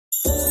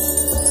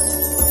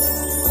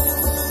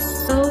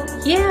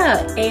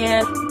yeah,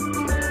 and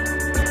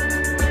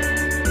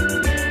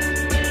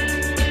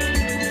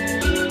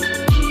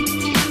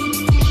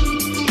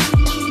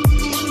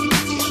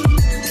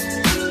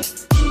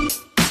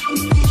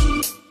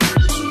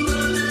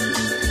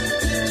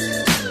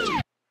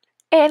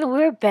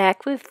we're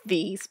back with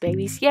these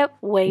babies.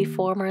 Yep,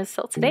 waveformers.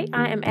 So today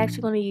I am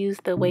actually going to use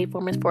the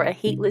waveformers for a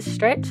heatless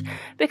stretch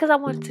because I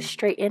wanted to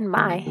straighten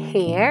my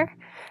hair.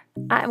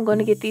 I'm going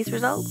to get these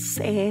results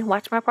and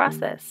watch my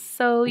process.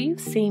 So you've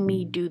seen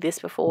me do this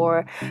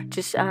before,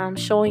 just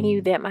showing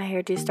you that my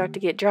hair did start to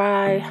get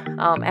dry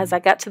as I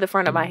got to the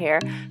front of my hair.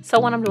 So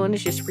what I'm doing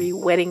is just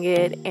re-wetting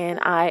it, and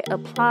I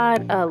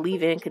applied a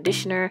leave-in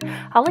conditioner.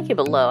 I'll link it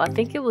below. I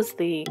think it was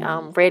the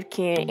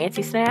Redken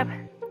anti-snap.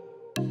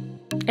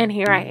 And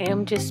here I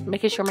am just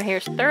making sure my hair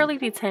is thoroughly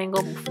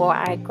detangled before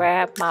I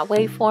grab my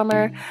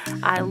waveformer.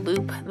 I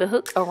loop the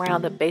hook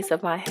around the base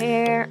of my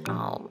hair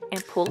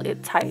and pull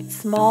it tight.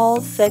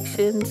 Small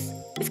sections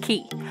is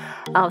key.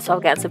 So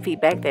I've gotten some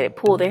feedback that it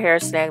pull their hair,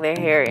 snag their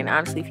hair, and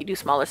honestly, if you do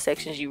smaller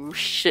sections, you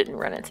shouldn't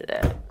run into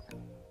that.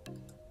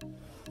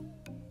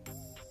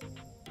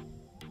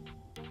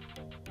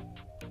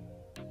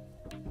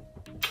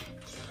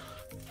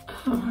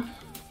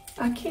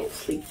 I can't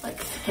sleep like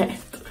that.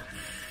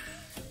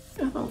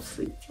 I don't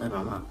sleep flat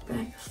on my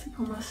back, I sleep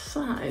on my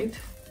side.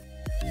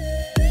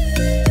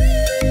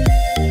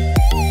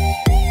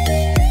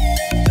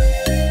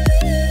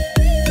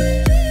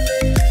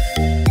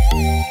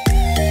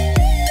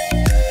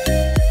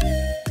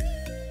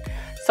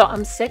 So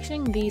I'm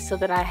sectioning these so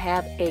that I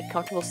have a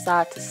comfortable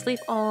side to sleep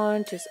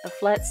on, just a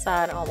flat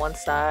side on one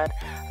side.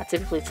 I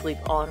typically sleep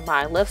on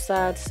my left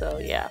side, so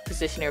yeah,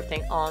 position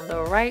everything on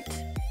the right.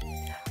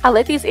 I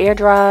let these air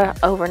dry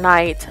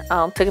overnight,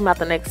 took them out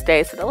the next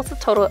day, so that was a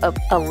total of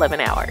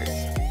 11 hours.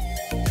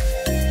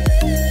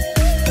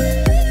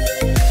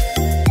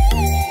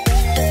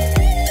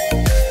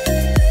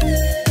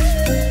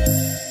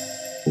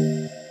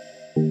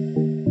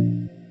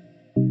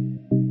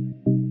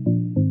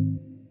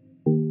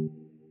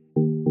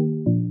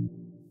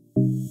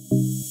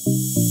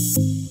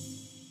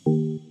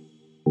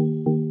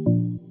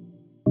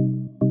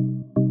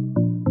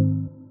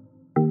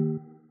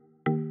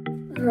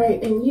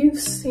 Alright, and you've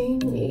seen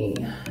me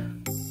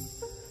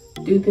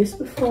do this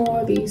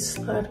before. These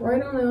slide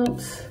right on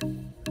out.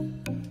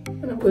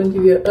 And I'm going to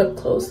give you an up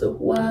close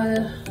of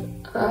why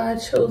I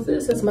chose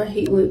this as my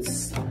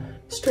heatless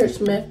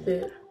stretch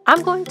method.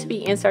 I'm going to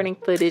be inserting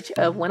footage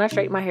of when I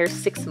straightened my hair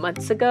 6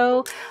 months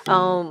ago.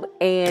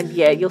 And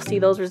yeah, you'll see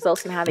those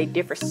results and how they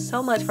differ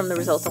so much from the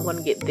results I'm going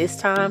to get this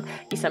time.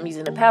 You see I'm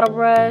using the paddle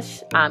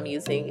brush, I'm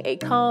using a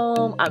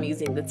comb, I'm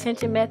using the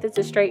tension method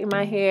to straighten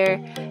my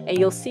hair. And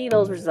you'll see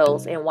those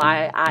results and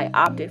why I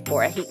opted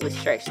for a heatless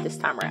stretch this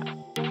time around.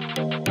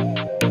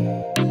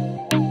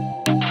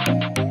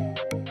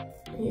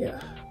 Yeah,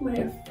 my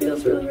hair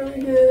feels really,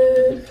 really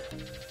good.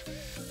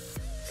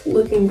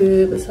 Looking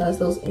good besides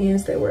those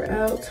ends that were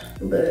out,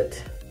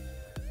 but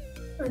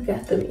I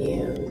got them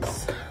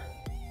ends.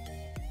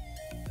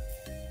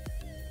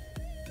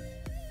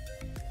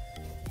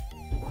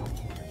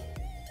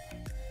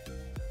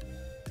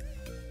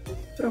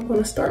 So I'm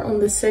going to start on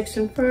this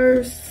section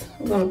first.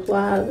 I'm going to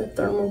apply the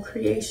Thermal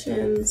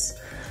Creations.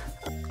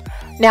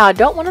 Now, I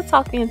don't want to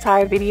talk the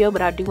entire video,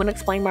 but I do want to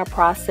explain my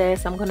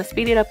process. I'm going to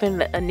speed it up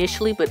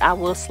initially, but I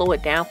will slow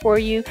it down for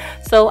you.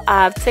 So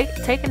I've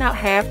taken out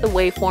half the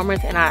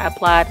waveformers and I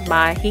applied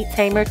my heat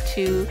tamer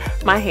to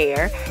my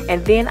hair.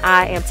 And then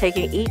I am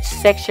taking each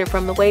section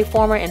from the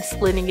waveformer and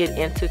splitting it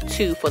into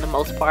two for the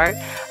most part.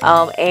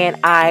 And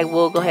I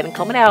will go ahead and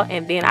comb it out,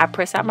 and then I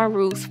press out my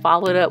roots,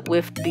 follow it up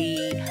with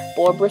the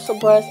boar bristle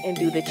brush, and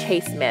do the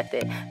chase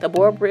method. The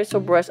boar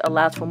bristle brush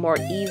allows for more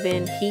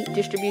even heat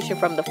distribution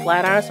from the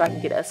flat iron, so I can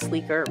get a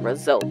sleeker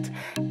result.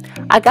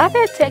 I got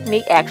that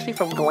technique actually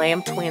from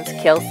Glam Twins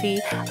Kelsey.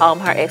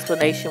 Her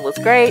explanation was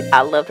great.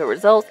 I loved her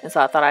results, and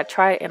so I thought I'd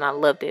try it, and I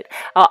loved it.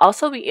 I'll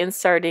also be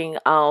inserting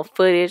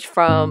footage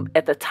from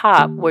at the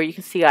top where you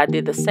can see I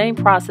did the same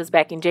process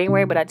back in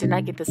January, but I did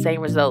not get the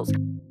same results.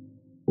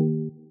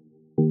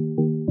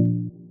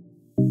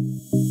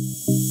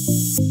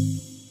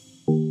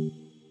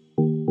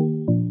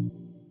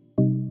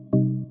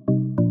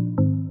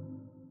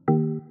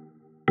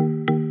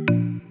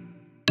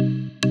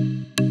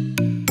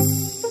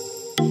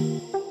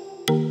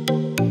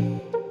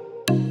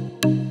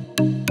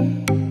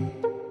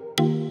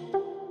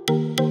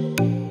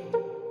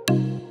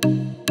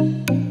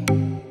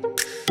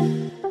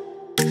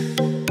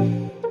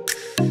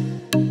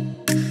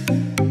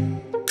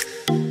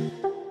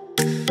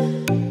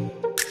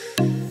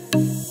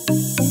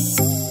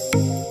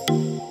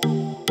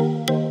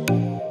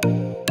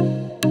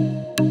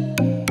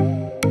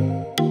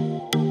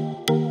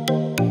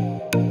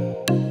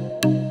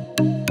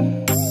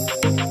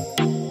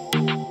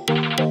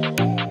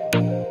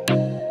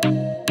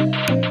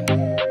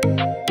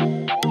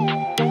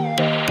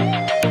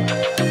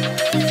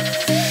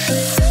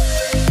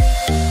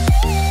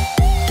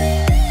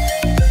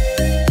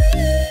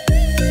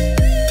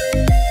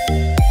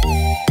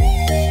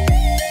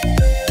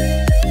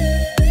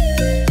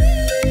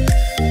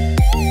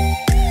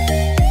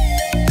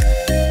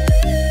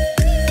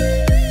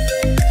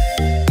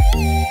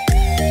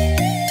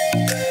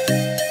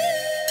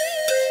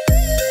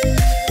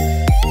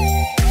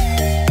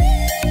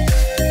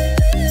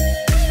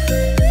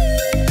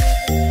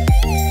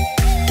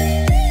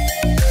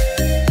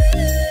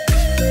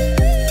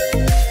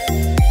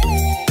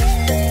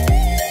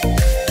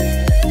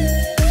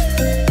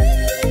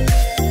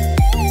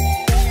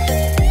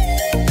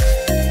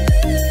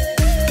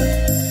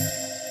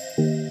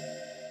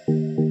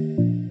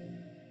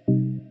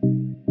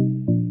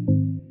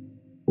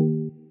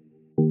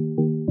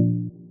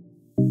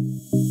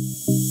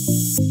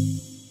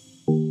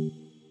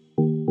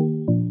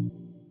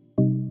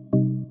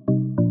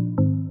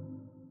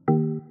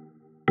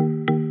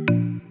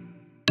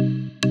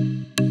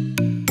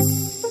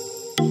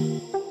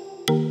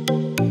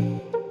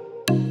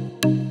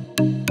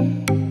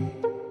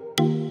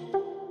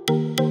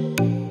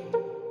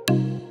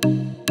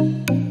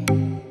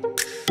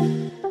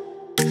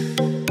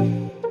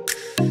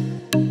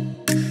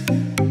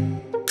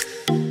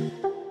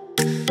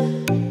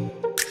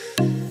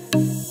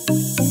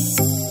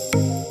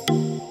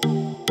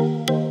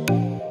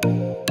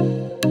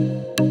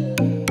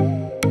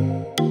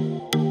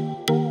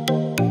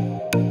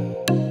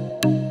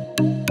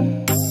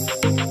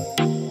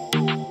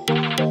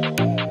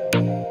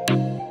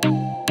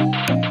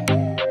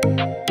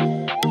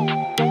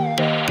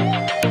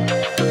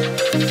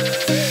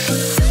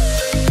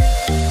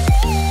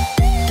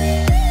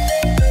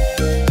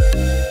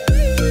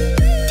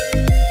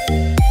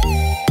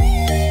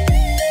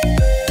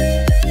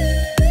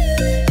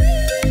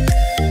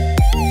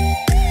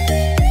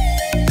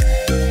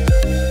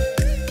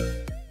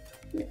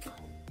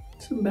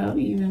 about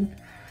even.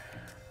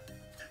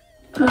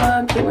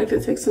 I can't wait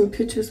to take some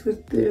pictures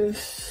with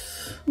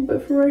this,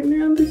 but for right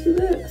now, this is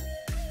it.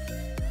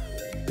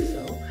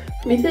 So,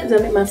 me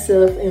examining it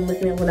myself and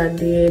looking at what I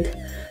did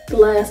the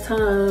last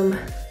time,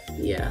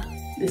 yeah,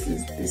 this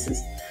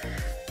is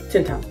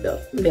 10 times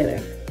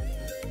better.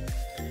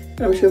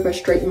 I'm sure if I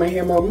straighten my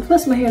hair more,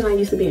 plus my hair's not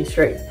used to being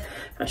straight.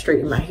 If I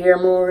straighten my hair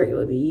more, it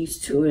would be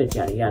used to it,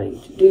 yada yada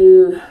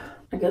do.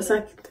 I guess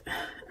I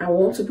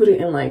want to put it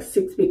in like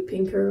 6 big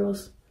pin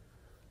curls,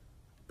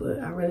 but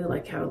I really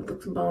like how it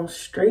looks bone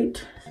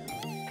straight.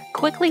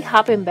 Quickly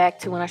hopping back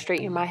to when I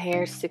straightened my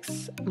hair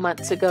 6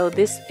 months ago,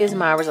 this is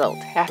my result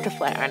after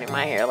flat ironing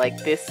my hair. Like,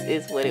 this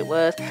is what it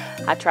was.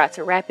 I tried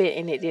to wrap it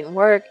and it didn't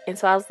work, and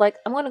so I was like,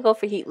 I'm gonna go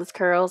for heatless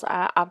curls.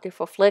 I opted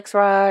for flex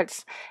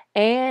rods,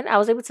 and I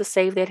was able to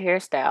save that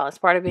hairstyle. As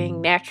part of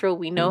being natural,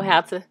 we know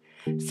how to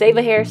save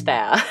a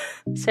hairstyle,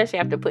 especially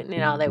after putting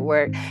in all that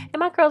work. And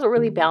my curls were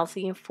really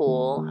bouncy and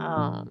full,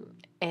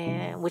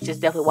 and which is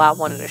definitely why I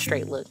wanted a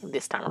straight look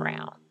this time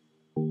around.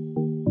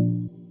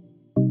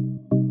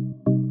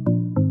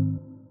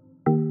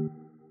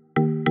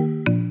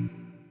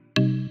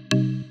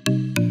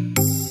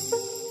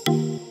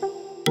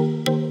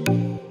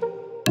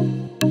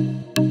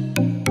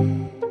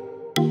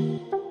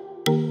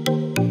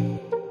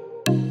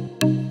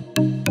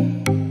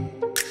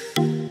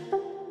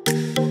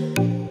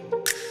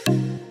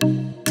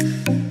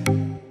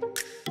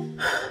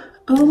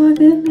 Oh my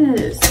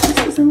goodness,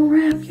 this is a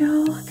wrap,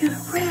 y'all. I got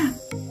a wrap.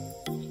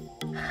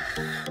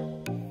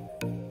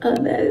 Oh,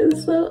 that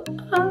is so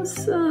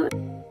awesome.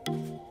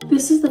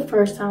 This is the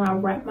first time I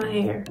wrapped my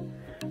hair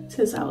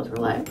since I was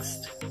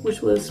relaxed,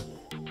 which was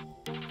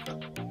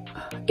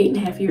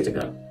 8.5 years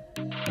ago.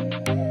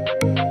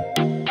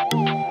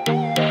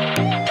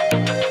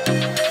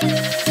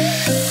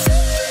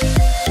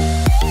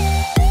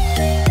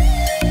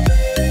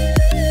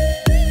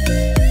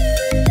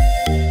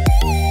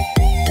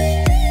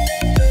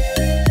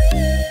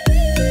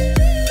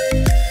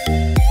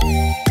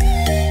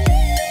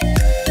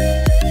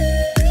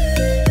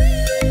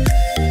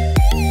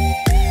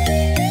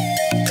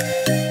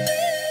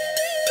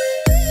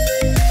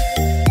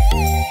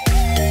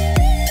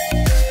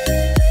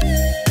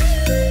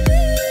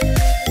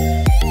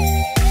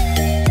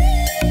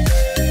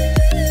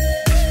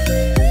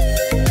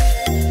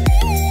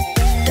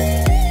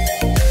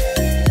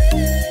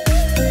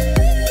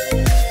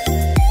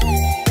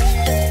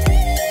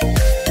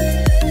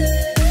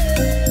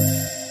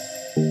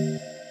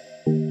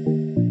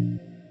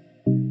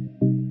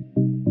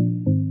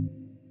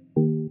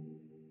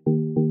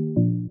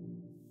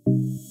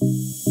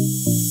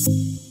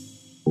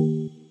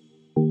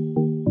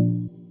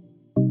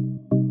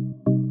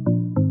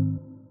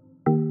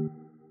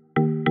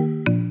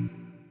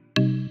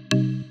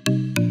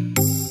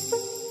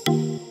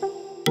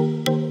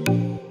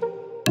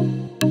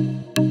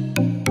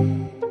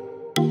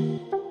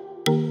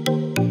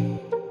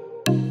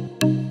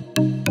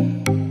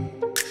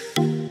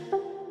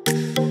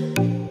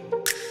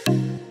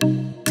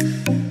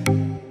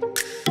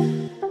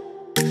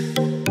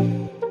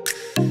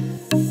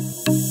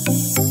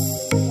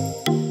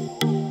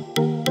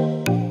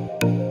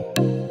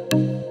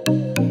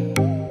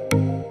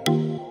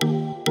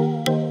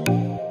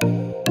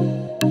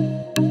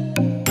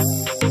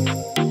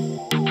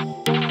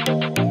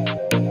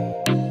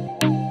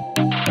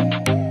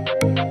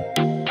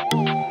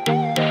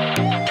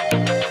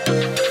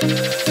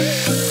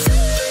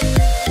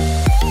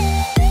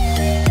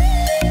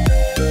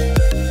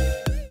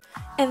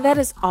 And that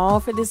is all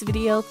for this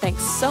video.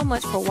 Thanks so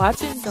much for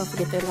watching. Don't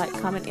forget to like,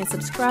 comment, and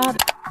subscribe.